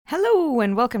Hello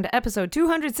and welcome to episode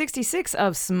 266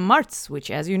 of SMARTS,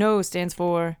 which as you know stands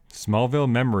for... Smallville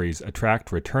Memories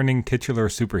Attract Returning Titular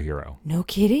Superhero. No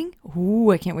kidding?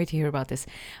 Ooh, I can't wait to hear about this.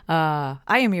 I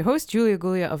am your host, Julia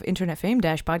Gulia of Internet Fame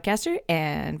Podcaster,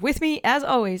 and with me, as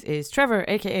always, is Trevor,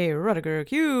 aka Rudiger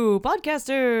Q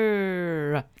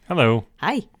Podcaster. Hello.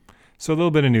 Hi. So a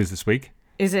little bit of news this week.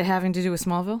 Is it having to do with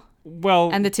Smallville?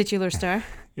 Well... And the titular star?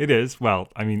 It is. Well,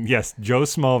 I mean, yes, Joe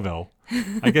Smallville.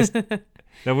 I guess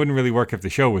that wouldn't really work if the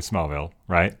show was Smallville,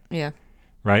 right? Yeah.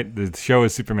 Right? The show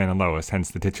is Superman and Lois, hence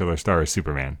the titular star is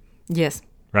Superman. Yes.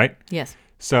 Right? Yes.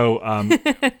 So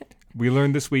we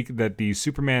learned this week that the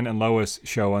Superman and Lois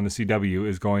show on the CW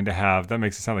is going to have, that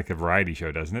makes it sound like a variety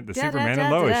show, doesn't it? The Superman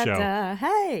and Lois show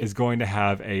is going to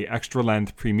have a extra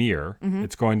length premiere. Mm-hmm.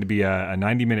 It's going to be a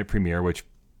 90-minute premiere, which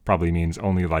probably means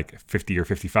only like 50 or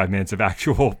 55 minutes of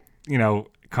actual,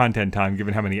 content time,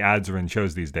 given how many ads are in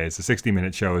shows these days. The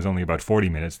 60-minute show is only about 40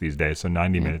 minutes these days, so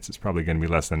 90 minutes is probably going to be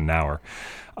less than an hour.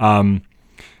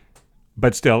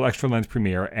 But still, extra-length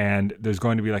premiere, and there's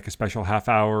going to be like a special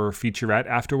half-hour featurette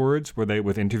afterwards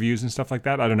with interviews and stuff like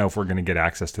that. I don't know if we're going to get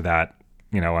access to that,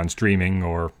 on streaming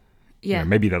or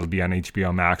maybe that'll be on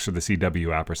HBO Max or the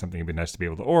CW app or something. It'd be nice to be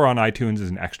able to, or on iTunes as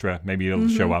an extra. Maybe it'll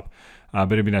show up,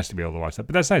 but it'd be nice to be able to watch that.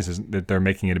 But that's nice, isn't it, that they're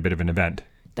making it a bit of an event.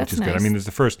 That's which is nice. good. I mean, it's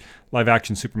the first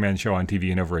live-action Superman show on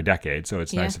TV in over a decade, so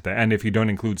it's nice. And if you don't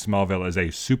include Smallville as a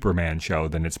Superman show,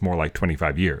 then it's more like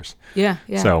 25 years. Yeah.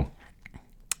 So,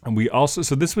 and we also,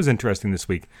 so this was interesting this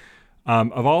week.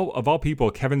 Of all people,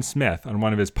 Kevin Smith on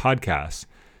one of his podcasts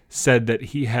said that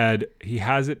he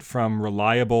has it from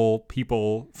reliable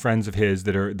people, friends of his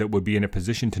that would be in a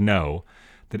position to know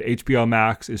that HBO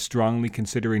Max is strongly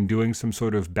considering doing some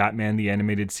sort of Batman the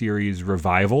Animated Series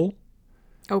revival.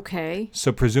 Okay.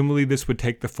 So presumably this would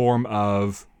take the form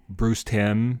of Bruce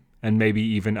Timm and maybe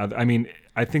even other. I mean,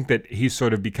 I think that he's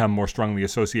sort of become more strongly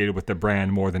associated with the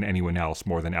brand more than anyone else,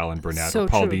 more than Alan Burnett or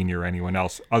Paul Dini or anyone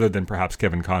else, other than perhaps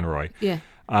Kevin Conroy. Yeah.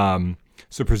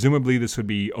 So presumably this would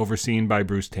be overseen by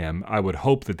Bruce Timm. I would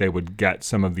hope that they would get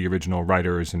some of the original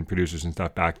writers and producers and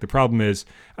stuff back. The problem is,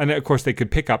 and of course they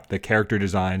could pick up the character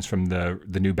designs from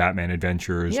the new Batman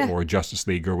Adventures or Justice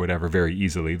League or whatever very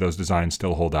easily. Those designs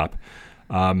still hold up.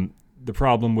 The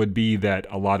problem would be that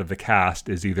a lot of the cast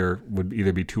would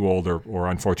either be too old or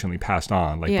unfortunately passed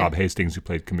on. Like Bob Hastings, who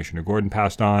played Commissioner Gordon,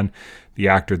 passed on. The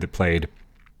actor that played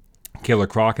Killer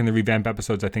Croc in the revamp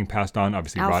episodes, I think, passed on.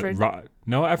 Obviously, Alfred.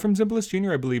 Ephraim Zimbalist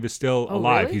Jr., I believe, is still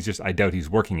alive. Really? I doubt he's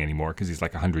working anymore because he's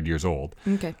like 100 years old.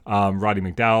 Okay. Roddy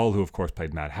McDowall, who of course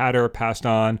played Mad Hatter, passed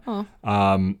on. Oh.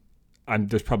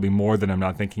 There's probably more that I'm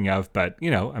not thinking of, but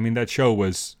that show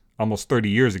was almost 30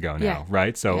 years ago now,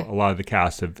 right? So a lot of the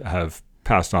cast have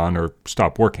passed on or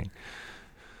stopped working.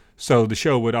 So the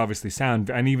show would obviously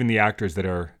sound, and even the actors that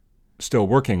are still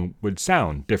working would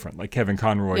sound different. Like Kevin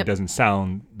Conroy doesn't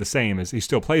sound the same as, he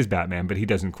still plays Batman, but he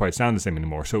doesn't quite sound the same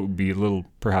anymore. So it would be a little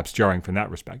perhaps jarring from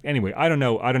that respect. Anyway, I don't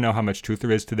know how much truth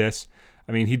there is to this.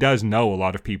 I mean, he does know a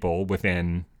lot of people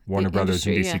within Warner Brothers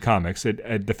and DC Comics.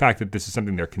 The fact that this is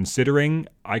something they're considering,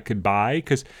 I could buy,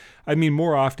 because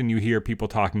more often you hear people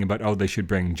talking about, they should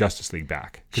bring Justice League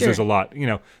back, because there's a lot,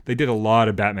 they did a lot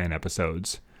of Batman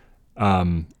episodes,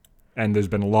 and there's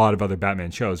been a lot of other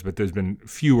Batman shows, but there's been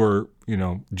fewer,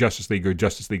 Justice League or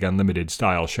Justice League Unlimited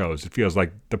style shows. It feels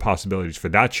like the possibilities for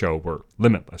that show were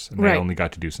limitless, and they only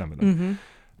got to do some of them. Mm-hmm.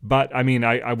 But,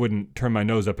 I wouldn't turn my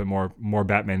nose up at more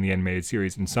Batman the Animated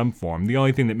Series in some form. The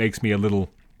only thing that makes me a little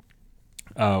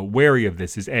wary of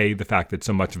this is A, the fact that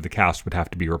so much of the cast would have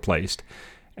to be replaced,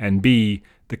 and B,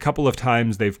 the couple of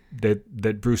times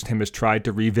that Bruce Timm has tried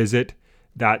to revisit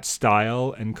that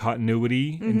style and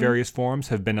continuity in various forms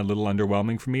have been a little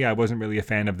underwhelming for me. I wasn't really a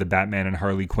fan of the Batman and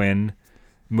Harley Quinn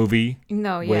movie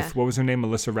with, what was her name,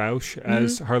 Melissa Rauch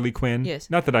as Harley Quinn. Yes.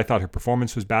 Not that I thought her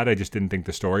performance was bad, I just didn't think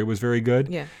the story was very good.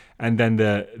 Yeah. And then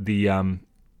the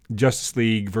Justice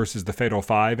League versus the Fatal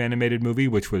Five animated movie,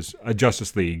 which was a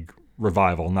Justice League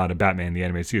revival, not a Batman the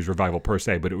Animated Series revival per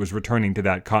se, but it was returning to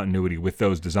that continuity with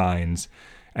those designs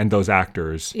and those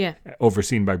actors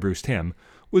overseen by Bruce Timm,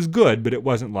 was good, but it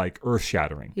wasn't like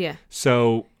earth-shattering. Yeah.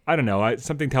 So I don't know.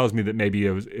 Something tells me that maybe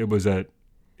it was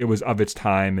of its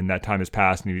time, and that time has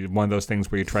passed, and one of those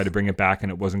things where you try to bring it back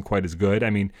and it wasn't quite as good. I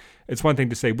mean, it's one thing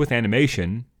to say with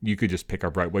animation, you could just pick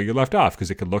up right where you left off because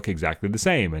it could look exactly the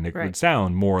same and it would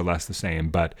sound more or less the same.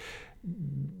 But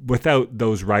without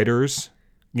those writers,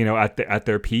 at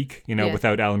their peak,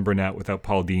 without Alan Burnett, without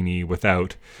Paul Dini,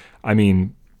 without,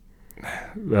 blanking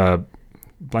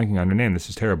on her name, this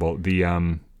is terrible.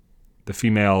 The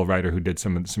female writer who did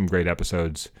some great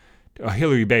episodes,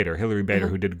 Hilary Bader,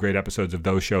 who did great episodes of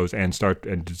those shows and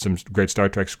did some great Star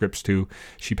Trek scripts too.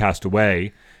 She passed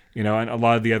away, and a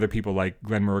lot of the other people like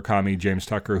Glenn Murakami, James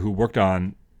Tucker, who worked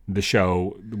on the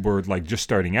show were like just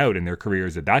starting out in their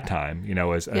careers at that time,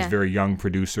 as very young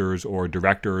producers or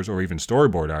directors or even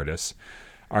storyboard artists,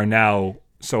 are now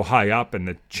so high up in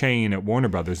the chain at Warner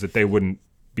Brothers that they wouldn't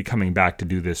be coming back to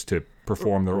do this to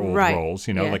perform their old roles.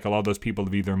 Like a lot of those people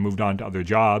have either moved on to other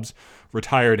jobs,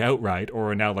 retired outright,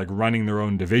 or are now like running their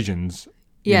own divisions,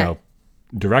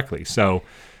 directly. So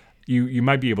you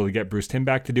might be able to get Bruce Timm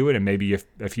back to do it, and maybe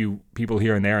a few people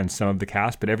here and there and some of the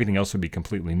cast, but everything else would be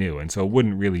completely new. And so it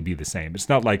wouldn't really be the same. It's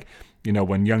not like,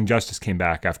 when Young Justice came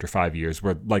back after 5 years,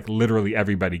 where like literally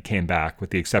everybody came back with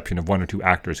the exception of 1 or 2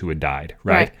 actors who had died,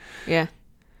 right? Yeah.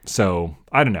 So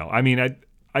I don't know. I mean,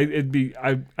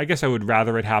 I guess I would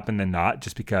rather it happen than not,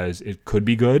 just because it could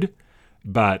be good,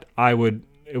 but I would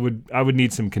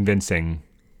need some convincing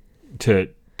to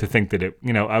think that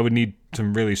I would need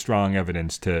some really strong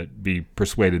evidence to be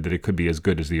persuaded that it could be as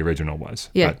good as the original was.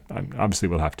 Yeah. But obviously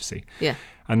we'll have to see. Yeah.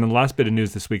 And then the last bit of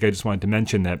news this week, I just wanted to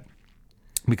mention that,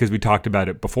 because we talked about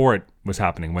it before it was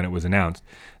happening, when it was announced,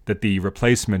 that the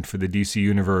replacement for the DC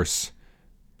Universe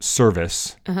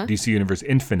service, DC Universe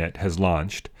Infinite, has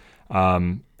launched.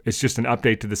 It's just an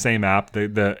update to the same app.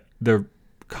 The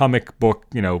comic book,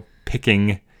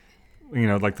 picking,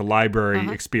 like the library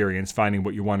experience, finding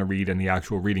what you want to read and the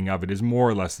actual reading of it is more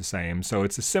or less the same. So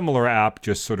it's a similar app,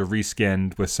 just sort of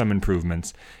reskinned with some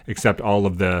improvements, except all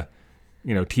of the,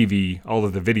 TV, all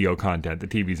of the video content, the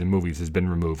TVs and movies has been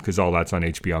removed because all that's on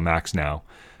HBO Max now.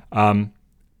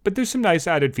 But there's some nice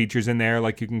added features in there,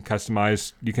 like you can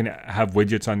have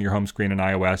widgets on your home screen on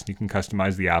iOS, and you can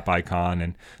customize the app icon,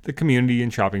 and the community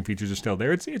and shopping features are still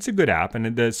there. It's a good app,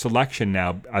 and the selection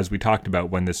now, as we talked about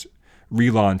when this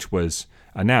relaunch was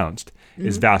announced,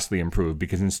 is vastly improved,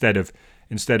 because instead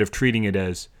of treating it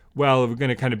as, well, we're going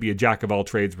to kind of be a jack of all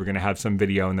trades, we're going to have some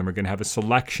video, and then we're going to have a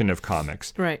selection of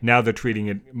comics. Right. Now they're treating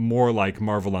it more like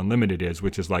Marvel Unlimited is,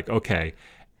 which is like, okay,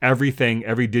 every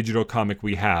digital comic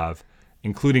we have,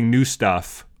 including new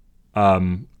stuff,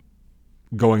 going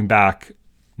back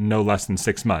no less than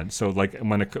 6 months. So like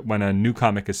when a new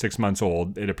comic is 6 months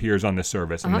old, it appears on this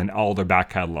service, and then all their back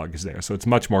catalog is there. So it's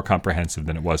much more comprehensive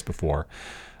than it was before.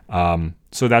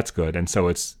 So that's good. And so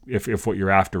it's if what you're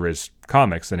after is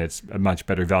comics, then it's a much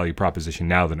better value proposition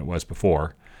now than it was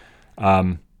before.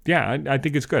 I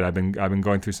think it's good. I've been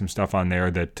going through some stuff on there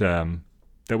that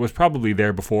was probably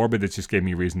there before, but it just gave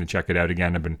me a reason to check it out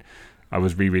again. I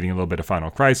was rereading a little bit of Final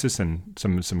Crisis and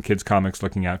some kids comics,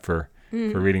 looking out for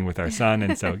reading with our son,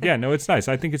 and so it's nice.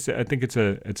 I think it's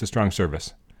a strong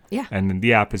service. Yeah. And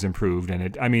the app has improved,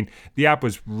 and the app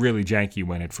was really janky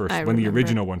when the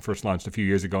original one first launched a few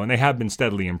years ago, and they have been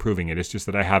steadily improving it. It's just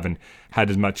that I haven't had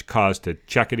as much cause to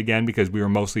check it again, because we were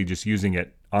mostly just using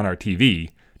it on our TV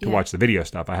to watch the video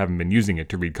stuff. I haven't been using it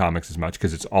to read comics as much,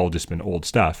 because it's all just been old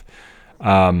stuff.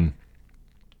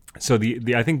 So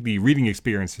I think the reading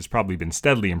experience has probably been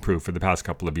steadily improved for the past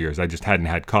couple of years. I just hadn't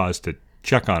had cause to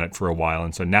check on it for a while,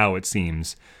 and so now it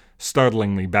seems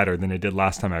startlingly better than it did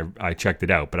last time I checked it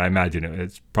out. But I imagine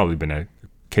it's probably been a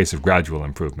case of gradual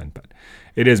improvement. But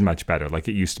it is much better. Like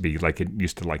it used to be, like it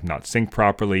used to like not sync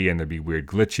properly, and there'd be weird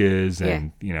glitches,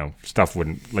 and stuff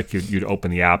wouldn't, like you'd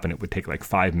open the app and it would take like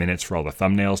 5 minutes for all the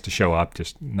thumbnails to show up.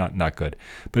 Just not good.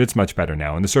 But it's much better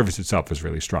now, and the service itself is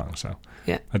really strong. So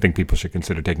I think people should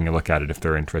consider taking a look at it if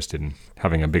they're interested in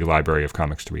having a big library of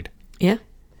comics to read. Yeah,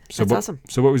 that's awesome.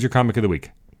 So what was your comic of the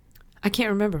week? I can't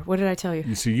remember. What did I tell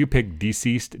you? So you picked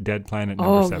Deceased Dead Planet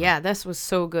number 7. Oh, yeah. This was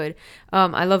so good.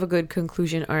 I love a good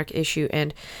conclusion arc issue.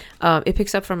 And it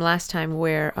picks up from last time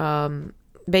where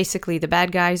basically the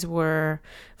bad guys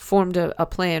formed a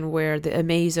plan where the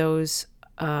Amazos,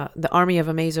 the army of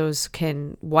Amazos,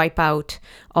 can wipe out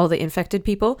all the infected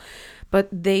people. But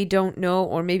they don't know,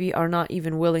 or maybe are not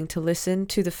even willing to listen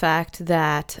to the fact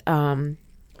that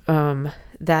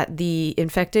that the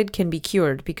infected can be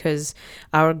cured, because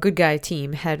our good guy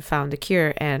team had found a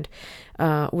cure, and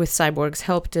with Cyborg's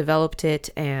help developed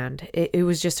it, and it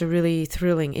was just a really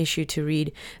thrilling issue to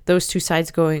read. Those two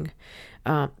sides going,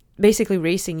 basically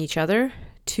racing each other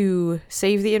to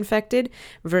save the infected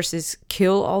versus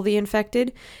kill all the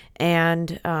infected.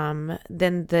 And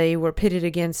then they were pitted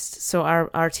against, so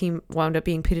our team wound up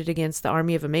being pitted against the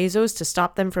army of Amazos to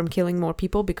stop them from killing more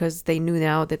people, because they knew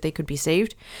now that they could be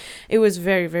saved. It was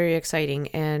very, very exciting,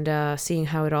 and seeing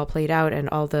how it all played out and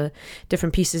all the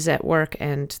different pieces at work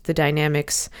and the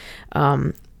dynamics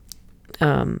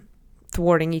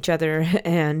thwarting each other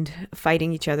and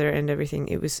fighting each other and everything.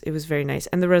 It was very nice.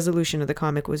 And the resolution of the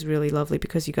comic was really lovely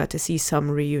because you got to see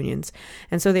some reunions.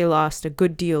 And so they lost a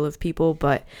good deal of people,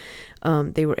 but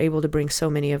they were able to bring so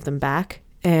many of them back.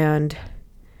 And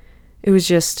it was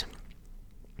just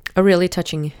a really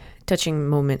touching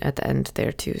moment at the end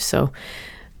there too. So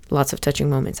lots of touching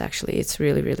moments, actually. It's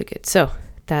really, really good. So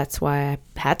that's why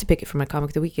I had to pick it for my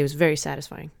comic of the week. It was very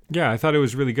satisfying. Yeah, I thought it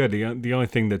was really good. The only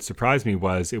thing that surprised me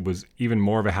was it was even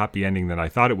more of a happy ending than I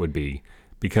thought it would be,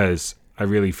 because I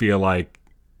really feel like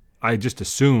I just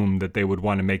assumed that they would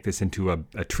want to make this into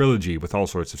a trilogy with all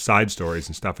sorts of side stories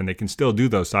and stuff, and they can still do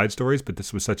those side stories, but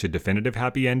this was such a definitive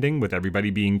happy ending with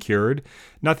everybody being cured.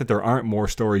 Not that there aren't more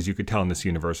stories you could tell in this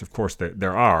universe. Of course,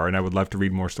 there are, and I would love to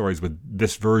read more stories with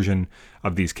this version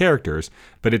of these characters,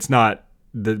 but it's not...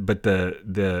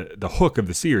 The hook of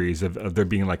the series of there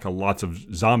being like lots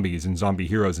of zombies and zombie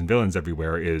heroes and villains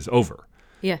everywhere is over.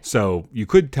 Yeah. So you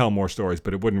could tell more stories,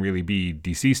 but it wouldn't really be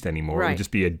DCeased anymore. Right. It would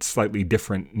just be a slightly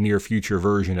different near future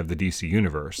version of the DC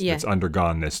universe that's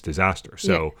undergone this disaster.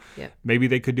 So maybe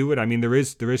they could do it. I mean, there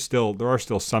are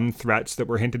still some threats that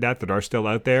were hinted at that are still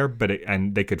out there,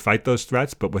 and they could fight those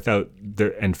threats, but without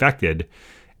the infected,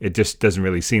 it just doesn't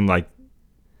really seem like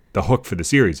the hook for the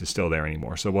series is still there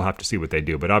anymore. So we'll have to see what they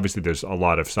do. But obviously there's a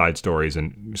lot of side stories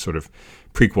and sort of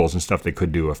prequels and stuff they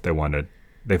could do if they want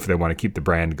to keep the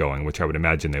brand going, which I would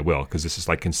imagine they will, because this is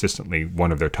like consistently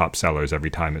one of their top sellers every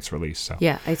time it's released. So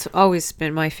yeah, it's always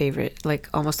been my favorite, like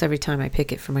almost every time I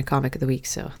pick it for my comic of the week.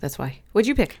 So that's why. What'd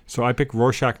you pick? So I picked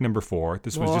Rorschach #4.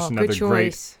 This was just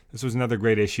another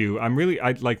great issue. I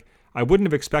wouldn't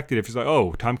have expected if it's like,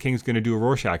 oh, Tom King's going to do a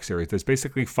Rorschach series. That's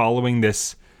basically following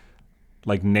this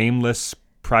like nameless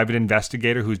private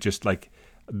investigator who's just like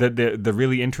the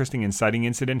really interesting inciting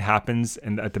incident happens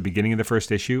at the beginning of the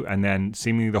first issue, and then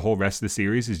seemingly the whole rest of the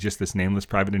series is just this nameless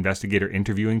private investigator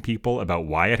interviewing people about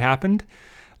why it happened.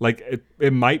 Like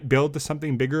it might build to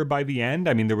something bigger by the end.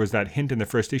 I mean, there was that hint in the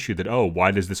first issue that, oh, why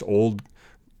does this old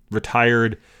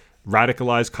retired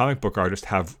radicalized comic book artist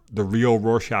have the real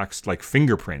Rorschach's like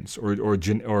fingerprints or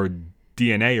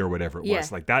DNA or whatever it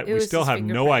was like that. We still have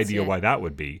no idea why that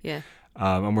would be. Yeah.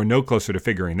 And we're no closer to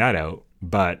figuring that out.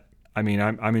 But I mean,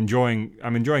 I'm enjoying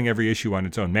every issue on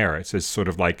its own merits as sort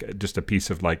of like just a piece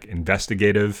of like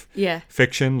investigative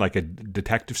fiction, like a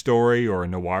detective story or a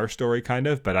noir story kind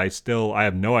of. But I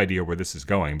have no idea where this is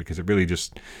going, because it really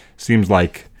just seems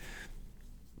like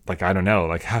I don't know,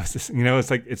 like how is this? You know,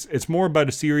 it's like it's more about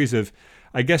a series of,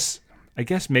 I guess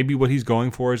maybe what he's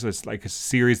going for is it's like a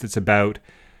series that's about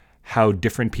how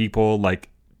different people like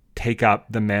take up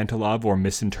the mantle of or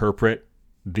misinterpret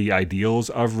the ideals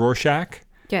of Rorschach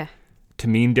to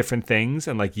mean different things,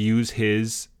 and like use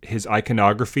his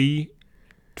iconography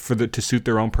to suit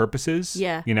their own purposes.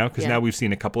 You know, because now we've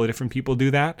seen a couple of different people do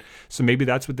that. So maybe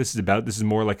that's what this is about. This is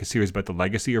more like a series about the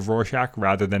legacy of Rorschach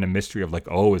rather than a mystery of like,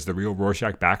 oh, is the real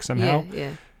Rorschach back somehow?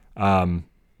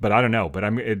 But I don't know. But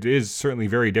I mean, it is certainly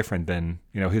very different than,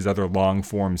 you know, his other long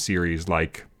form series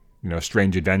like, you know,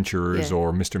 Strange Adventures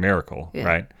or Mr. Miracle,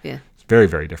 right? Yeah. It's very,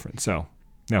 very different. So,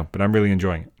 no, but I'm really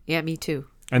enjoying it. Yeah, me too.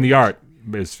 And the art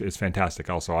is fantastic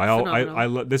also.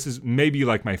 I this is maybe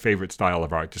like my favorite style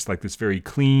of art, just like this very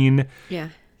clean,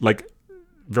 like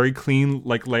very clean,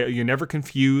 like you're never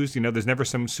confused, you know, there's never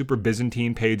some super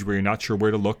Byzantine page where you're not sure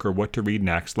where to look or what to read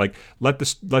next. Like let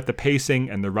the pacing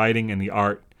and the writing and the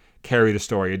art carry the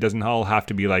story. It doesn't all have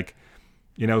to be like,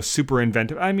 you know, super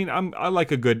inventive. I mean, I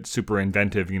like a good super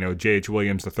inventive, you know, J.H.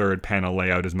 Williams III panel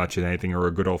layout as much as anything, or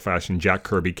a good old-fashioned Jack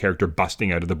Kirby character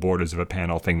busting out of the borders of a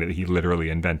panel thing that he literally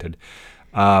invented.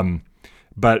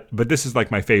 But this is like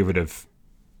my favorite of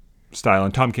style,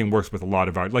 and Tom King works with a lot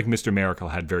of art. Like Mr. Miracle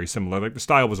had very similar. Like the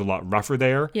style was a lot rougher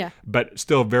there, but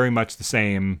still very much the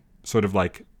same sort of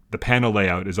like the panel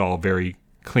layout is all very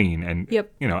clean, and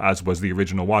you know, as was the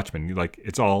original Watchmen. Like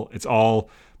it's all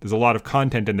there's a lot of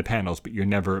content in the panels, but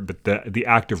but the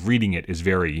act of reading it is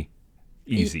very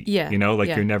easy. You know, like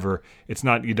you're never, it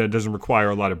doesn't require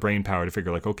a lot of brain power to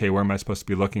figure like, okay, where am I supposed to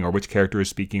be looking, or which character is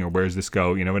speaking, or where does this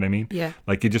go? You know what I mean? Yeah.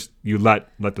 Like you let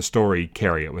the story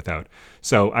carry it without.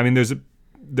 So, I mean,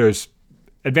 there's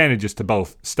advantages to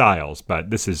both styles, but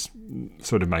this is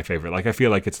sort of my favorite. Like I feel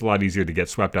like it's a lot easier to get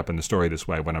swept up in the story this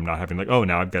way when I'm not having like, oh,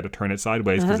 now I've got to turn it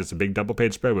sideways because it's a big double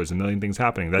page spread where there's a million things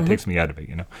happening. That takes me out of it,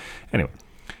 you know? Anyway.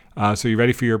 So you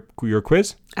ready for your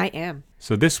quiz? I am.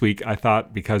 So this week, I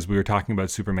thought, because we were talking about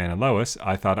Superman and Lois,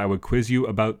 I thought I would quiz you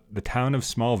about the town of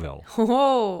Smallville.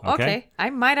 Oh, okay.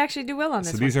 I might actually do well on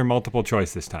this one. So these are multiple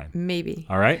choice this time. Maybe.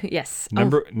 All right? Yes.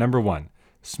 Number 1.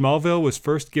 Smallville was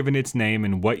first given its name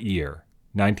in what year?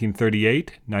 1938,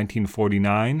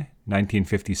 1949,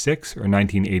 1956, or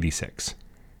 1986?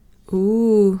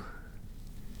 Ooh.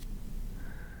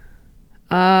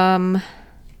 I'm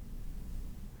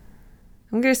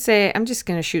just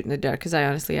gonna shoot in the dark because I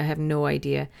have no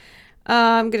idea.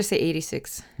 I'm gonna say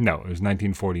 86. No, it was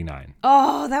 1949.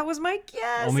 Oh, that was my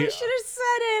guess. I should have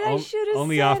said it.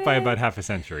 Only off by about half a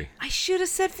century. I should have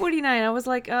said 49. I was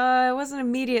like, I wasn't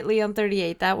immediately on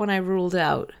 38. That one I ruled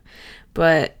out.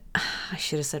 But I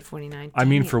should have said 49. I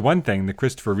mean, for one thing, the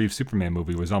Christopher Reeve Superman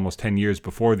movie was almost 10 years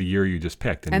before the year you just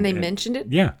picked. And they mentioned it?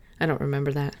 Yeah. I don't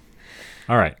remember that.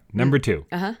 All right, number 2.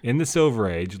 Uh-huh. In the Silver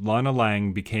Age, Lana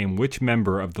Lang became which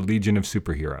member of the Legion of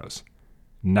Superheroes?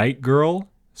 Night Girl,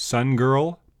 Sun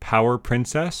Girl, Power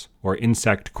Princess, or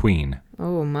Insect Queen?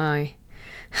 Oh, my.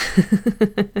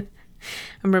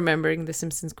 I'm remembering the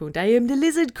Simpsons quote. I am the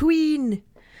Lizard Queen.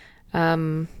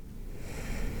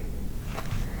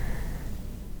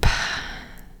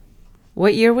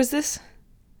 What year was this?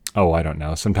 Oh, I don't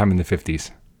know. Sometime in the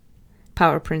 50s.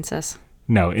 Power Princess.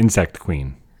 No, Insect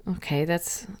Queen. Okay,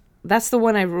 that's the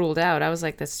one I ruled out. I was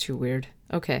like, that's too weird.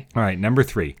 Okay. All right, number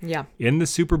 3. Yeah. In the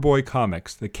Superboy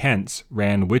comics, the Kents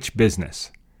ran which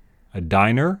business? A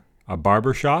diner, a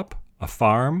barbershop, a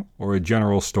farm, or a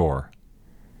general store?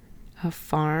 A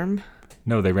farm?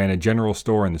 No, they ran a general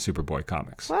store in the Superboy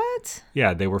comics. What?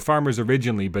 Yeah, they were farmers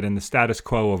originally, but in the status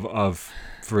quo of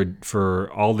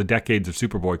for all the decades of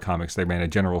Superboy comics, they ran a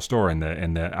general store in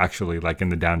the actually like in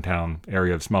the downtown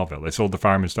area of Smallville. They sold the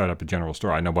farm and started up a general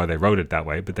store. I know why they wrote it that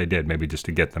way, but they did, maybe just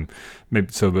to get them,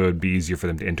 maybe so it would be easier for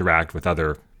them to interact with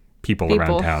other people.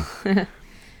 Around town.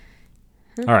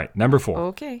 All right, number 4.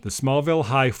 Okay. The Smallville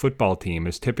High football team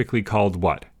is typically called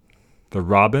what? The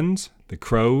Robins, the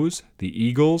Crows, the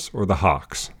Eagles, or the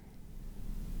Hawks?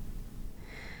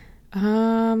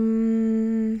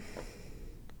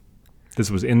 This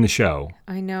was in the show.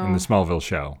 I know. In the Smallville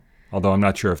show. Although I'm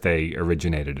not sure if they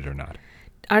originated it or not.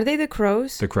 Are they the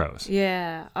Crows? The Crows.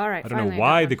 Yeah. All right. I don't know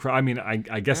why the Crows. I mean, I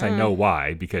guess I know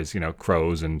why, because,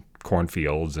 crows and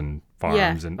cornfields and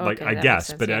farms and I guess.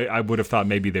 Sense, but yeah. I would have thought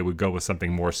maybe they would go with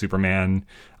something more Superman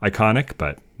iconic,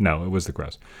 but no, it was the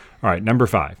Crows. All right, number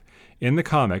 5. In the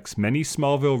comics, many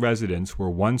Smallville residents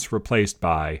were once replaced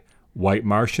by White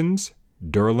Martians,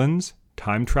 Durlans,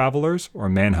 Time Travelers, or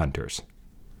Manhunters.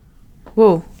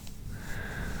 Whoa.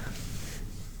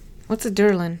 What's a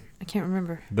Durlan? I can't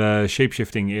remember. The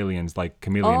shape-shifting aliens like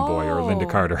Chameleon Boy or Linda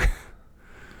Carter.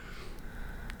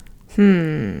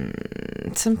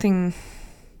 Something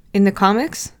in the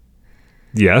comics?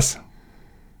 Yes.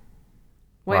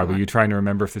 Wait, were you trying to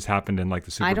remember if this happened in like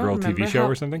the Supergirl TV show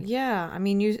or something? Yeah, I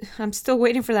mean, I'm still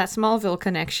waiting for that Smallville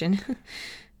connection.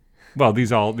 Well,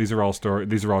 these are all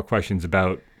questions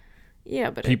about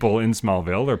people in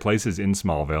Smallville or places in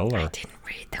Smallville. I didn't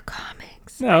read the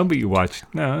comics. No, but you watched.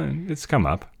 No, it's come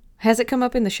up. Has it come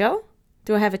up in the show?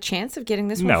 Do I have a chance of getting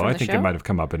this one from the show? No, I think it might have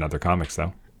come up in other comics,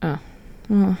 though. Oh.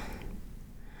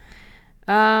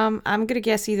 I'm going to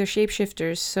guess either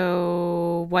shapeshifters,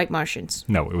 so White Martians.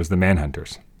 No, it was the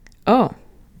Manhunters. Oh.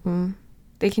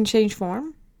 They can change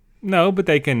form? No, but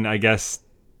they can, I guess...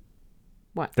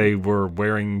 What? They were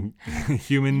wearing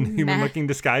human-looking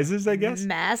disguises, I guess?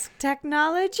 Mask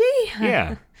technology?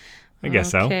 Yeah, I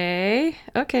guess so. Okay.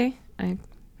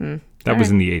 That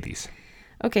was in the 80s.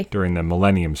 Okay. During the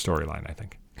Millennium storyline, I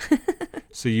think.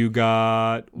 So you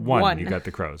got 1. You got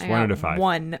the Crows. 1 out of 5.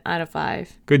 1 out of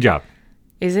 5. Good job.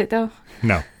 Is it, though?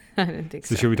 No. I didn't think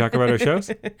so. So should we talk about our shows?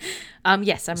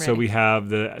 Yes, I'm ready. So we have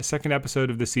the second episode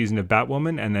of the season of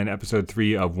Batwoman and then episode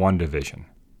 3 of WandaVision.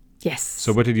 Yes.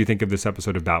 So what did you think of this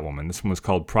episode of Batwoman? This one was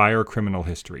called Prior Criminal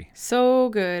History. So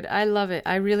good. I love it.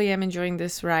 I really am enjoying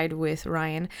this ride with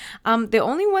Ryan. The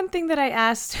only one thing that I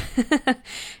asked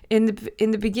in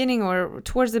the beginning or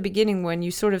towards the beginning when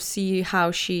you sort of see how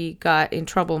she got in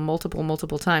trouble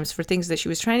multiple times for things that she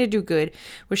was trying to do good,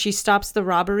 where she stops the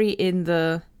robbery in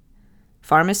the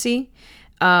pharmacy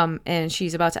and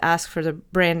she's about to ask for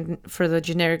the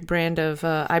generic brand of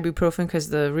ibuprofen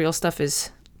because the real stuff is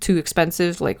too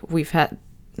expensive. Like we've had,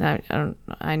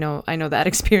 I know that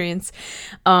experience.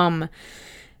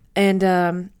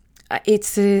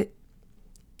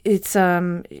 It's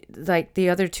like the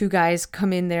other 2 guys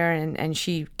come in there and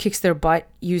she kicks their butt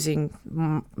using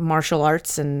martial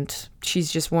arts and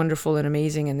she's just wonderful and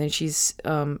amazing. And then she's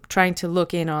trying to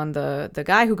look in on the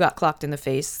guy who got clocked in the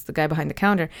face, the guy behind the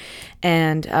counter.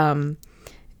 And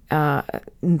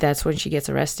that's when she gets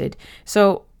arrested.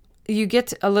 So you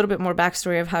get a little bit more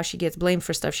backstory of how she gets blamed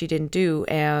for stuff she didn't do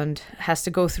and has to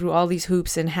go through all these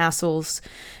hoops and hassles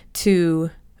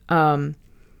to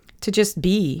just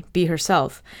be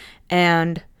herself.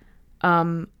 And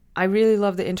I really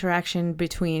love the interaction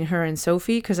between her and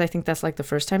Sophie because I think that's like the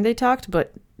first time they talked,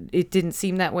 but it didn't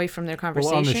seem that way from their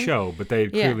conversation. Well, on the show, but they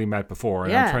had clearly met before.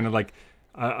 And I'm trying to like,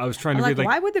 I was trying to read like,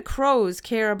 why would the Crows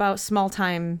care about small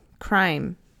time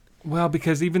crime? Well,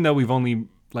 because even though we've only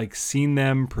like seen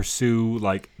them pursue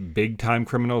like big time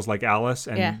criminals like Alice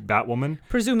and Batwoman,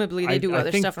 presumably they do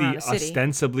other stuff around the city.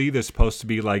 Ostensibly, they're supposed to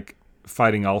be like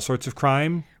fighting all sorts of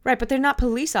crime. Right, but they're not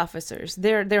police officers.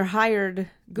 They're hired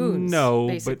goons. No,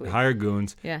 basically. but hired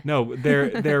goons. Yeah. No,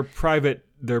 they're private.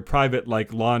 They're private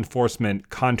like law enforcement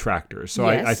contractors. So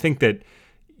yes. I think that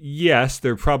yes,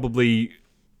 they're probably.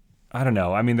 I don't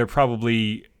know. I mean, they're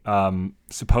probably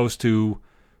supposed to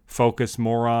focus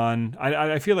more on.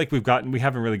 I feel like we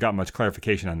haven't really got much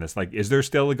clarification on this. Like, is there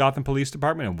still a Gotham Police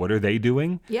Department, and what are they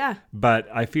doing? Yeah. But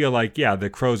I feel like the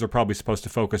Crows are probably supposed to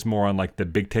focus more on like the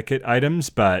big ticket items.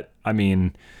 But I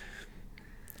mean,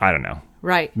 I don't know.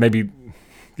 Right. Maybe,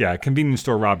 convenience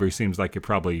store robbery seems like it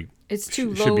probably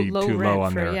should be low too low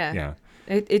on there. Yeah.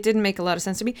 It didn't make a lot of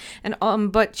sense to me.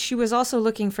 And but she was also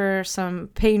looking for some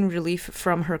pain relief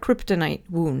from her kryptonite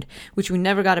wound, which we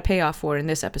never got a payoff for in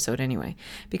this episode anyway.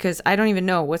 Because I don't even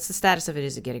know what's the status of it.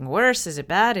 Is it getting worse? Is it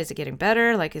bad? Is it getting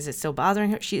better? Like, is it still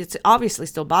bothering her? It's obviously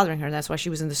still bothering her. That's why she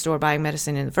was in the store buying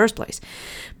medicine in the first place.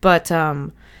 But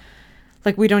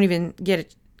like, we don't even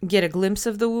get a glimpse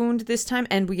of the wound this time,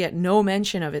 and we get no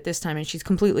mention of it this time, and she's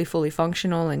completely fully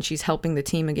functional, and she's helping the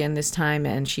team again this time,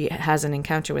 and she has an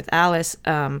encounter with Alice,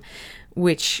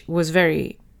 which was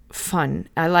very fun.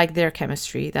 I like their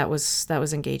chemistry. That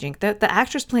was engaging. The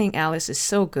actress playing Alice is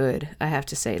so good, I have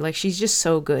to say. Like, she's just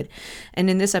so good.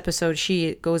 And in this episode,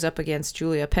 she goes up against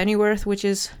Julia Pennyworth, which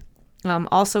is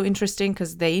also interesting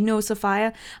because they know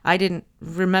Sophia. I didn't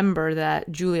remember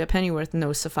that Julia Pennyworth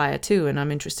knows Sophia too, and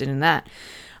I'm interested in that.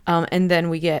 And then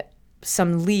we get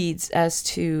some leads as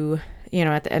to,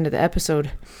 at the end of the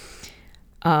episode,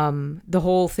 the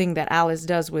whole thing that Alice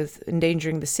does with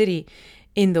endangering the city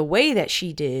in the way that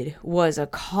she did was a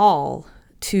call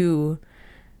to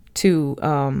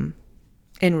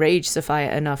enrage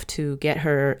Sophia enough to get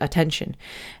her attention.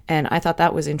 And I thought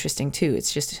that was interesting too.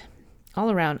 It's just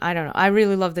all around, I don't know. I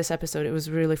really love this episode. It was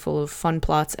really full of fun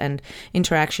plots and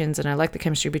interactions, and I like the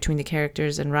chemistry between the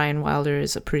characters, and Ryan Wilder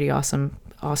is a pretty awesome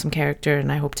character,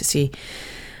 and I hope to see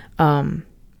I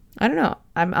don't know.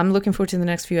 I'm looking forward to the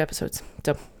next few episodes.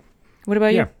 So what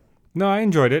about you? No, I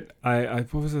enjoyed it. I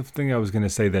what was the thing I was going to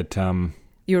say that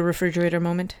your refrigerator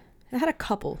moment? I had a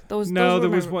couple. Those there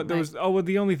was one. There was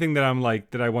the only thing that I'm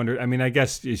like that I wondered. I mean, I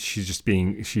guess she's just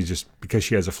because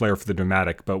she has a flair for the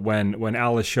dramatic. But when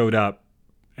Alice showed up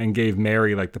and gave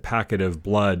Mary like the packet of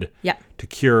blood to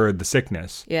cure the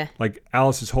sickness, like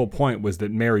Alice's whole point was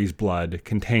that Mary's blood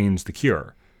contains the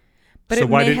cure. But so it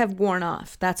may have worn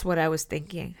off. That's what I was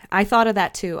thinking. I thought of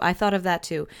that too.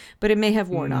 But it may have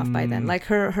worn off by then. Like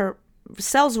her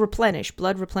cells replenish,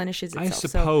 blood replenishes itself. I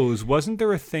suppose. Wasn't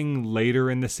there a thing later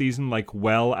in the season, like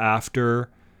well after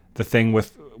the thing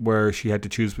where she had to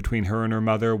choose between her and her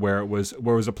mother, where was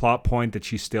a plot point that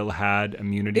she still had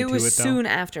immunity to it? It was soon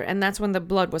after, and that's when the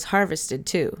blood was harvested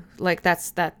too. Like that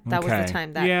was the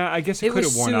time that. Yeah, I guess it could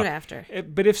have worn off. It was soon after.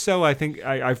 But if so, I think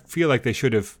I feel like they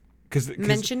should have.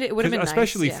 Mentioned it would have been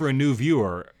especially nice, for a new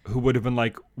viewer who would have been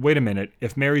like, wait a minute,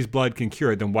 if Mary's blood can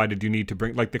cure it, then why did you need to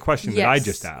bring, like the question that I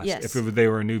just asked, if they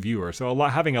were a new viewer. So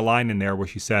having a line in there where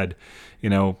she said,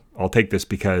 I'll take this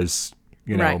because,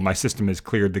 my system has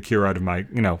cleared the cure out of my,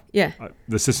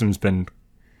 the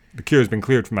cure has been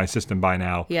cleared from my system by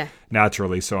now,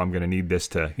 naturally, so I'm going to need this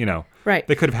to, Right.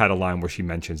 They could have had a line where she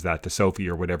mentions that to Sophie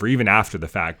or whatever, even after the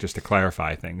fact, just to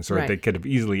clarify things. Or they could have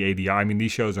easily ADR. I mean,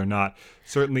 these shows are not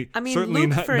certainly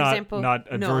Luke, for example,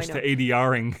 not adverse to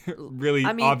ADRing really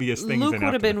obvious things. Luke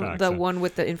would have been the one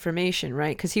with the information,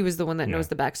 right? Because he was the one that knows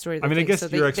the backstory. Of the I thing.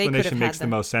 guess your explanation makes the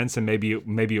most sense, and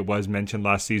maybe it was mentioned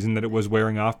last season that it was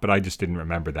wearing off, but I just didn't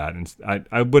remember that. And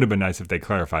I would have been nice if they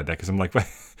clarified that, because I'm like,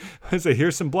 I say,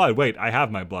 here's some blood. Wait, I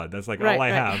have my blood. That's like all I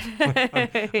have.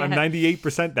 I'm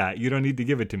 98% that. You don't need to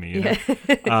give it to me.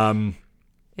 But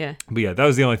that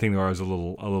was the only thing where I was a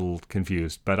little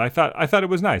confused. But I thought it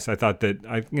was nice. I thought that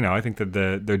I think that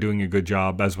they're doing a good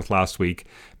job, as with last week,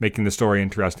 making the story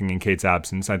interesting in Kate's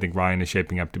absence. I think Ryan is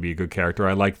shaping up to be a good character.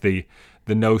 I like the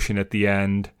notion at the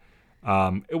end.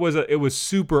 It was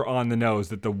super on the nose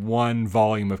that the one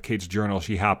volume of Kate's journal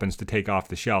she happens to take off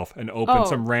the shelf and open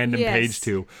some random page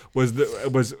to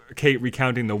was Kate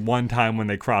recounting the one time when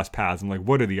they crossed paths. I'm like,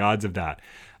 what are the odds of that?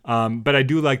 But I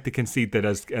do like the conceit that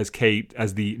as Kate,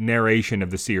 as the narration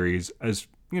of the series, as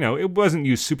it wasn't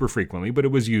used super frequently, but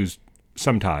it was used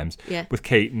sometimes with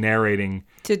Kate narrating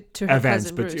to her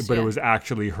events, cousin Bruce, but it was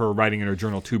actually her writing in her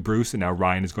journal to Bruce, and now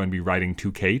Ryan is going to be writing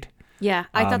to Kate. Yeah,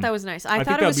 I thought that was nice. I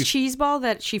thought it was cheeseball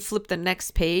that she flipped the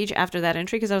next page after that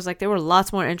entry, because I was like, there were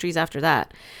lots more entries after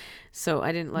that. So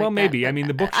I didn't like that. Well, maybe. I mean,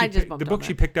 the book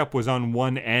she picked up was on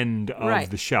one end of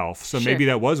the shelf. So maybe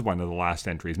that was one of the last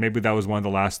entries. Maybe that was one of the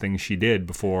last things she did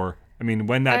before. I mean,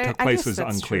 when that took place was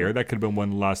unclear. True. That could have been one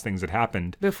of the last things that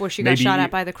happened. Before she got shot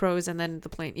at by the crows and then the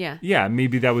plane. Yeah. Yeah,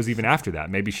 maybe that was even after that.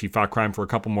 Maybe she fought crime for a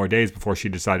couple more days before she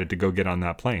decided to go get on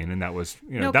that plane. And that was,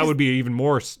 that would be even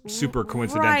more super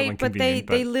coincidental and convenient.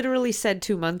 But they literally said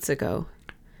 2 months ago.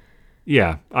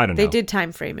 Yeah, I don't know. They did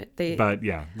time frame it. But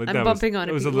yeah, I'm bumping on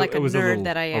it like a nerd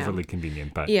that I am. Overly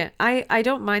convenient, but yeah, I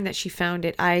don't mind that she found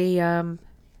it.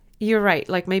 You're right.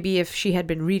 Like maybe if she had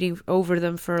been reading over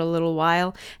them for a little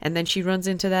while and then she runs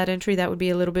into that entry, that would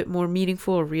be a little bit more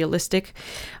meaningful or realistic.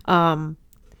 But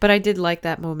I did like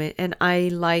that moment, and I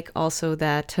like also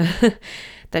that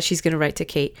that she's gonna write to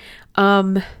Kate.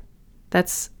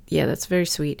 That's very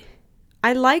sweet.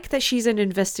 I like that she's an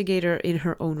investigator in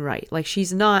her own right. Like,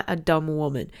 she's not a dumb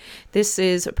woman. This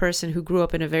is a person who grew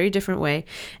up in a very different way.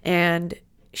 And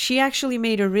she actually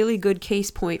made a really good case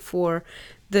point for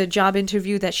the job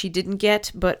interview that she didn't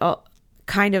get, but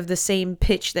kind of the same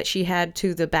pitch that she had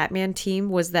to the Batman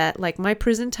team was that, like, my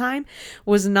prison time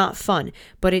was not fun,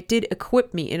 but it did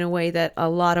equip me in a way that a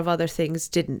lot of other things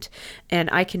didn't. And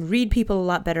I can read people a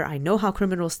lot better. I know how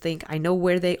criminals think. I know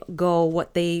where they go,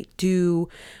 what they do,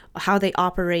 how they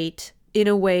operate in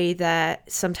a way that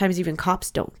sometimes even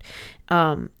cops don't.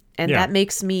 That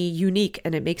makes me unique,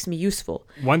 and it makes me useful.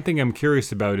 One thing I'm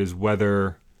curious about is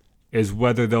whether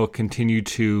they'll continue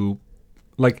to,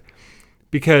 like,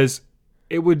 because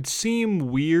it would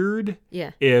seem weird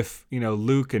if,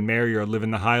 Luke and Mary are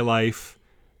living the high life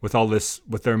with all this,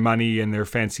 with their money and their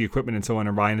fancy equipment and so on,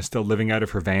 and Ryan is still living out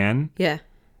of her van. Yeah.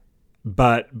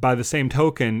 But by the same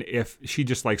token, if she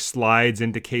just like slides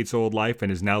into Kate's old life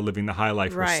and is now living the high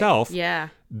life herself,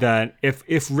 then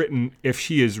if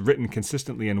she is written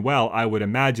consistently and well, I would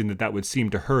imagine that would seem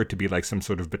to her to be like some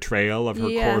sort of betrayal of her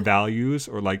core values,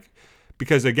 or like,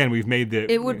 because again, we've made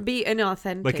it would be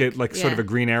inauthentic, sort of a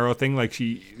Green Arrow thing. Like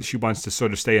she wants to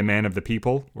sort of stay a man of the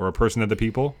people or a person of the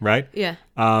people, right? Yeah.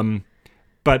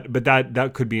 But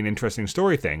that could be an interesting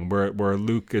story thing where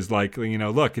Luke is like,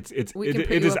 look, it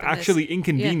is actually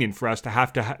inconvenient for us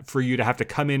for you to have to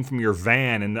come in from your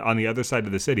van and on the other side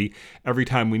of the city every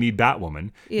time we need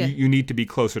Batwoman. Yeah. You need to be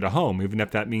closer to home, even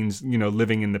if that means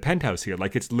living in the penthouse here.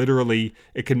 Like, it's literally,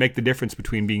 it can make the difference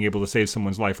between being able to save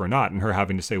someone's life or not, and her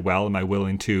having to say, well, am I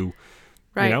willing to?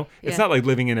 Right. It's not like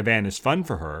living in a van is fun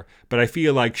for her, but I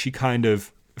feel like she kind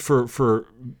of, for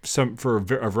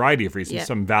a variety of reasons,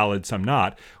 some valid, some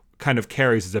not, kind of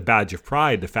carries as a badge of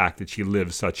pride the fact that she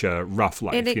lives such a rough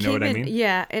life. You know what I mean?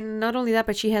 Yeah, and not only that,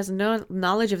 but she has no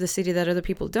knowledge of the city that other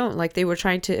people don't. Like, they were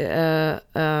trying to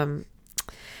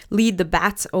lead the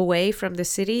bats away from the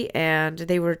city, and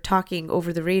they were talking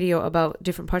over the radio about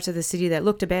different parts of the city that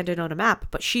looked abandoned on a map,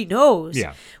 but she knows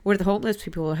where the homeless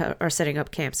people are setting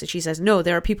up camps, and she says, no,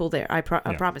 there are people there. I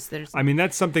promise there's. I mean,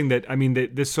 that's something that,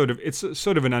 it's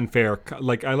sort of an unfair,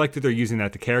 like, I like that they're using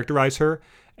that to characterize her,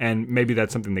 and maybe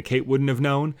that's something that Kate wouldn't have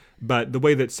known, but the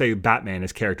way that, say, Batman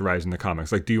is characterized in the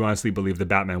comics, like, do you honestly believe that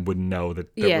Batman wouldn't know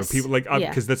that there were people, like,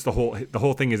 because that's the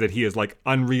whole thing is that he is, like,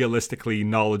 unrealistically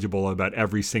knowledgeable about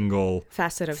every single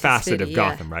facet of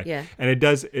Gotham, right? Yeah. And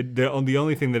the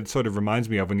only thing that it sort of reminds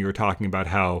me of when you were talking about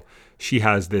how she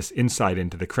has this insight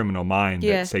into the criminal mind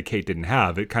that, say, Kate didn't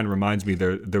have, it kind of reminds me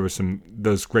there were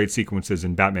those great sequences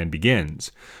in Batman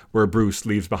Begins where Bruce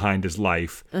leaves behind his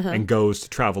life and goes to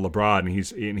travel abroad,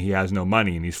 and he has no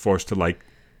money, and he's forced to, like,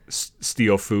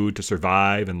 steal food to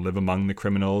survive and live among the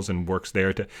criminals, and works there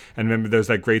and remember there's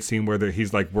that great scene where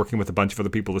he's like working with a bunch of other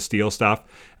people to steal stuff,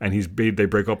 and they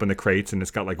break open the crates and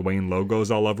it's got like Wayne logos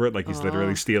all over it, like he's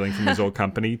literally stealing from his old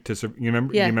company you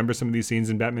remember some of these scenes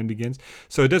in Batman Begins?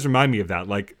 So it does remind me of that,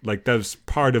 like that was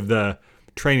part of the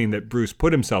training that Bruce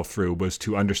put himself through, was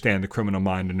to understand the criminal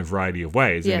mind in a variety of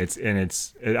ways. And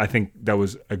I think that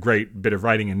was a great bit of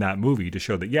writing in that movie to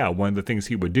show that one of the things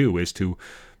he would do is to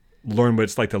learn what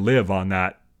it's like to live on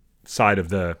that side of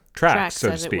the tracks,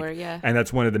 so to speak. And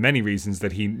that's one of the many reasons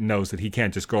that he knows that he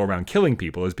can't just go around killing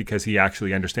people, is because he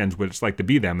actually understands what it's like to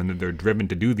be them, and that they're driven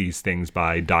to do these things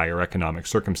by dire economic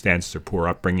circumstances or poor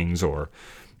upbringings or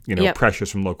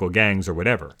pressures from local gangs or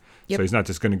whatever. So he's not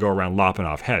just going to go around lopping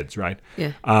off heads, right?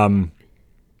 Yeah.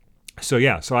 So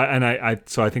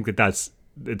I think that's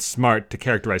it's smart to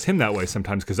characterize him that way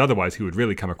sometimes, because otherwise he would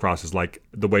really come across as like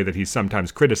the way that he's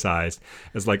sometimes criticized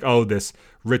as like, oh, this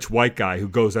rich white guy who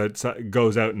goes out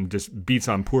and just beats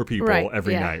on poor people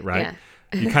every night, right?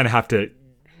 Yeah. You kind of have to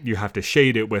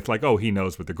shade it with like, oh, he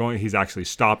knows what they're going. He's actually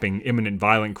stopping imminent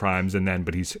violent crimes,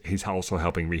 but he's also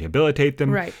helping rehabilitate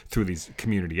them through these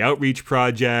community outreach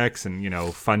projects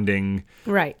and funding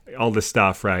all this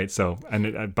stuff, right? So,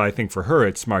 but I think for her,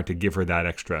 it's smart to give her that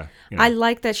extra. I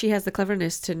like that she has the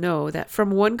cleverness to know that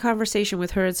from one conversation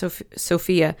with her and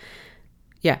Sophia.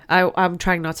 Yeah, I'm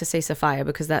trying not to say Sophia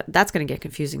because that's going to get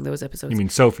confusing, those episodes. You mean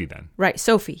Sophie then? Right,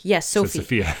 Sophie. Yes, Sophie. So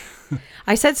Sophia.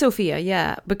 I said Sophia,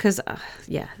 yeah, because,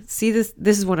 see, this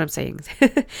is what I'm saying.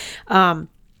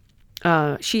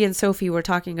 She and Sophie were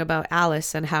talking about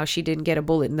Alice and how she didn't get a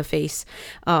bullet in the face.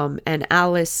 And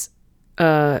Alice,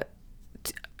 Ryan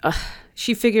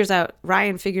figures out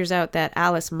that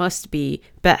Alice must be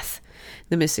Beth,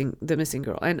 the missing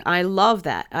girl. And I love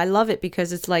that. I love it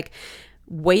because it's like,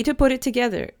 way to put it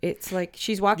together. It's like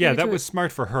she's walking. Yeah, that was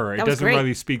smart for her. It doesn't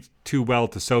really speak too well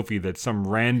to Sophie that some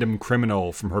random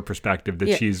criminal, from her perspective,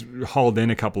 that she's hauled in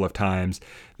a couple of times,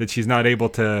 that she's not able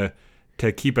to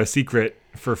keep a secret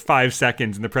for 5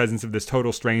 seconds in the presence of this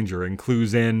total stranger, and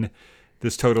clues in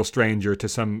this total stranger to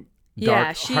some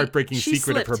dark, heartbreaking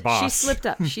secret of her boss.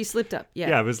 She slipped up. Yeah.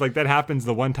 Yeah, it was like that happens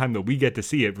the one time that we get to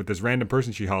see it with this random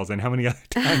person she hauls in. How many other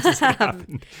times has it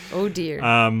happened? Oh dear.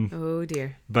 Oh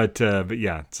dear. But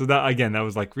yeah. So that again, that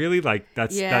was like really like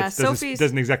that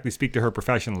doesn't exactly speak to her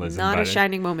professionalism. Not a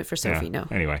shining moment for Sophie. No.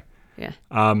 Anyway. Yeah.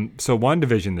 So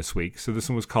WandaVision this week. So this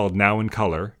one was called Now in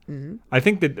Color. Mm-hmm. I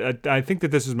think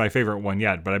that this is my favorite one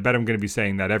yet, but I bet I'm going to be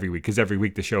saying that every week, because every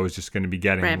week the show is just going to be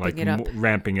getting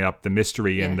ramping it up, the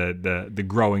mystery and the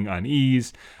growing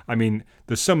unease. I mean,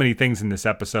 there's so many things in this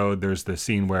episode. There's the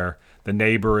scene where the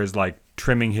neighbor is like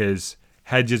trimming his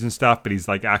hedges and stuff, but he's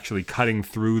like actually cutting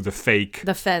through the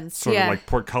fence, sort of like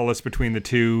portcullis between the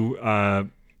two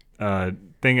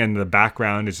thing, and the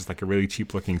background is just like a really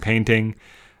cheap looking painting.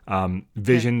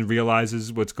 Vision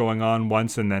realizes what's going on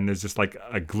once, and then there's just like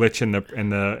a glitch in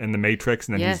the matrix,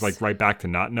 and then he's like right back to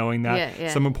not knowing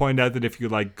that. Someone pointed out that if you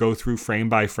like go through frame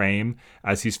by frame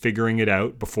as he's figuring it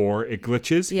out before it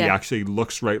glitches, he actually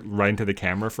looks right into the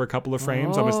camera for a couple of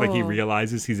frames, almost like he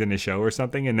realizes he's in a show or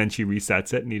something, and then she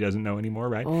resets it and he doesn't know anymore,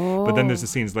 right? But then there's the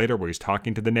scenes later where he's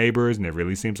talking to the neighbors, and it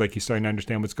really seems like he's starting to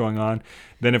understand what's going on.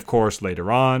 Then of course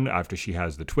later on, after she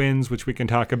has the twins, which we can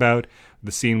talk about,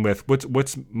 the scene with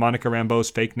what's Monica Rambeau's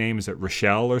fake name? Is it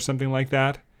Rochelle or something like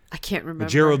that? I can't remember.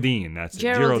 Geraldine. That's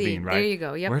Geraldine, right? There you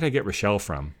go. Yep. Where did I get Rochelle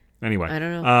from? Anyway, I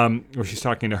don't know. Where she's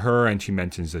talking to her, and she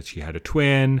mentions that she had a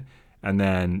twin, and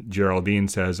then Geraldine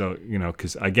says, "Oh,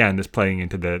 because again, this playing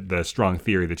into the strong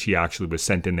theory that she actually was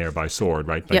sent in there by SWORD,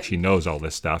 right? Like she knows all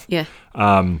this stuff." Yeah.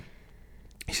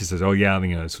 She says, "Oh yeah,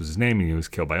 this was his name, and he was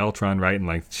killed by Ultron, right?" And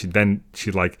like she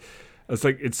it's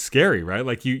like, it's scary, right?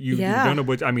 Like you don't know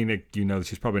what, I mean,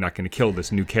 she's probably not going to kill this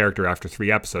new character after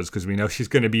 3 episodes, because we know she's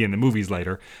going to be in the movies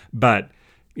later, but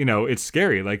it's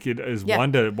scary. Like it is.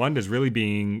 Wanda's really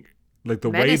being like, the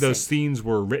way those scenes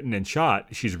were written and shot,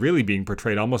 she's really being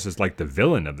portrayed almost as like the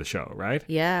villain of the show, right?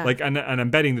 Yeah. Like, and I'm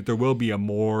betting that there will be a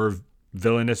more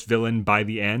villainous villain by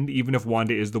the end, even if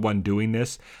Wanda is the one doing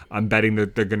this. I'm betting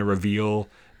that they're going to reveal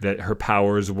that her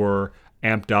powers were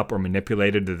amped up or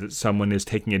manipulated, that someone is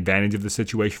taking advantage of the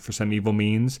situation for some evil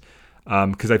means,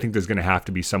 because I think there's going to have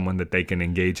to be someone that they can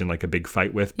engage in like a big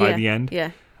fight with by the end.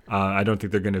 I don't think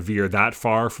they're going to veer that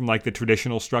far from like the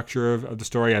traditional structure of the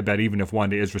story. I bet even if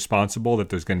Wanda is responsible, that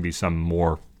there's going to be some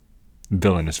more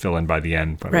villainous villain by the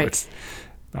end. But it's,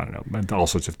 I don't know, all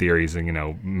sorts of theories, and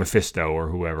Mephisto or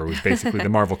whoever was basically the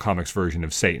Marvel Comics version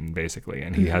of Satan, basically,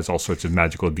 and he has all sorts of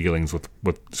magical dealings with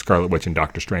Scarlet Witch and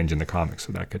Doctor Strange in the comics,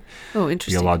 so that could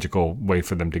be a logical way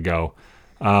for them to go.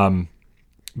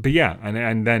 But yeah,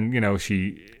 and then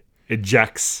she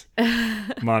ejects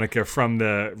Monica from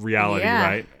the reality,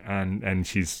 right? And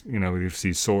she's we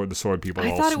see the sword people.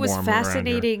 I thought it was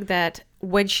fascinating that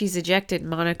when she's ejected,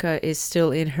 Monica is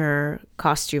still in her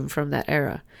costume from that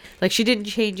era. Like, she didn't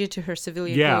change it to her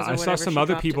civilian clothes or whatever. I saw some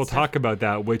other people talk about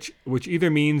that, which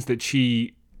either means that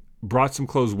she brought some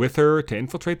clothes with her to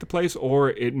infiltrate the place,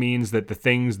 or it means that the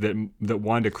things that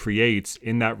Wanda creates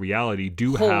in that reality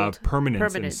do have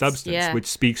permanence and substance, which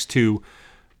speaks to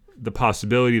the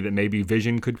possibility that maybe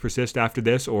Vision could persist after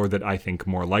this, or that I think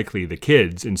more likely the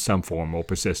kids in some form will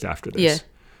persist after this. Yeah.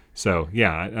 So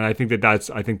and I think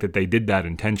that they did that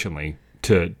intentionally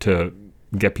to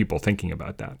get people thinking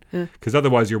about that, because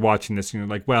otherwise you're watching this and you're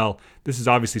like, well, this is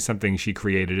obviously something she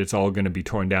created. It's all going to be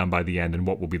torn down by the end, and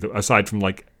what will be aside from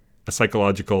like a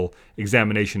psychological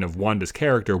examination of Wanda's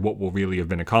character, what will really have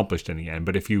been accomplished in the end.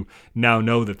 But if you now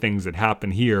know that things that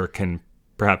happen here can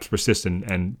perhaps persist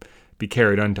and be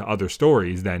carried on to other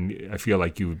stories, then I feel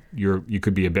like you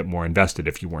could be a bit more invested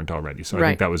if you weren't already. So I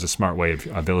think that was a smart way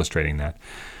of illustrating that.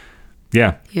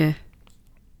 Yeah. Yeah.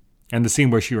 And the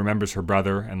scene where she remembers her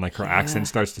brother and like her accent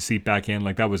starts to seep back in,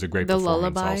 like that was a great performance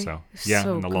lullaby. Also. Yeah,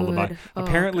 so and the good. lullaby. Oh,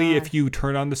 Apparently, God. if you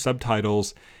turn on the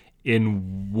subtitles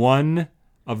in one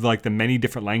of like the many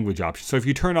different language options. So if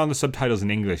you turn on the subtitles in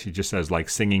English, it just says like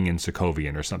singing in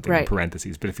Sokovian or something in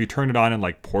parentheses. But if you turn it on in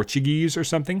like Portuguese or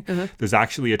something, there's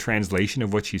actually a translation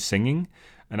of what she's singing.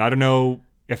 And I don't know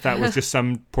if that was just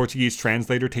some Portuguese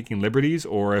translator taking liberties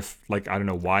or if like, I don't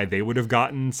know why they would have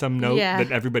gotten some note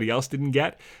that everybody else didn't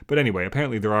get. But anyway,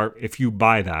 apparently there are, if you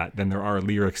buy that, then there are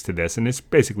lyrics to this. And it's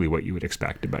basically what you would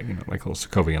expect about, like a little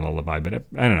Sokovian lullaby. But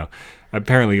I don't know.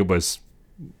 Apparently it was,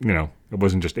 it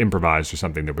wasn't just improvised or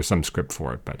something. There was some script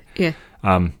for it, but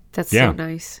that's so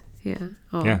nice. Yeah.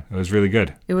 Oh. Yeah, it was really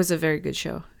good. It was a very good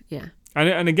show. Yeah.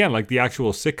 And again, like the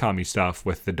actual sitcom-y stuff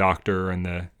with the doctor and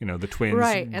the the twins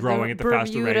growing at the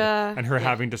faster rate, and her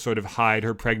having to sort of hide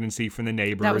her pregnancy from the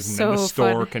neighbors, and then the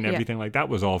stork and everything like that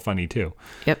was all funny too.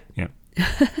 Yep. Yeah.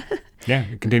 Yeah,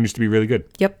 it continues to be really good.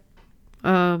 Yep.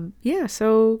 Yeah.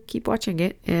 So keep watching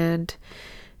it. And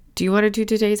do you want to do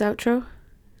today's outro?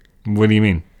 What do you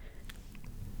mean?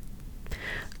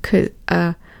 Cause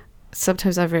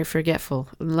sometimes I'm very forgetful.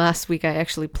 Last week I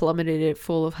actually plummeted it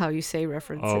full of how you say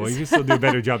references. Oh, well, you can still do a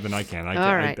better job than I can.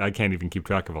 I can't even keep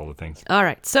track of all the things. All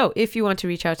right. So if you want to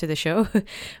reach out to the show,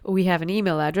 we have an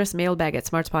email address,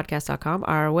 mailbag@smartspodcast.com.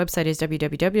 Our website is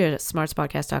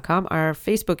www.smartspodcast.com. Our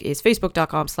Facebook is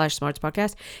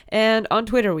facebook.com/smartspodcast. And on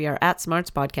Twitter, we are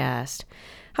 @smartspodcast.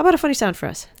 How about a funny sound for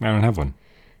us? I don't have one.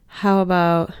 How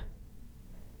about...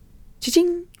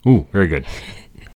 Cha-ching! Ooh, very good.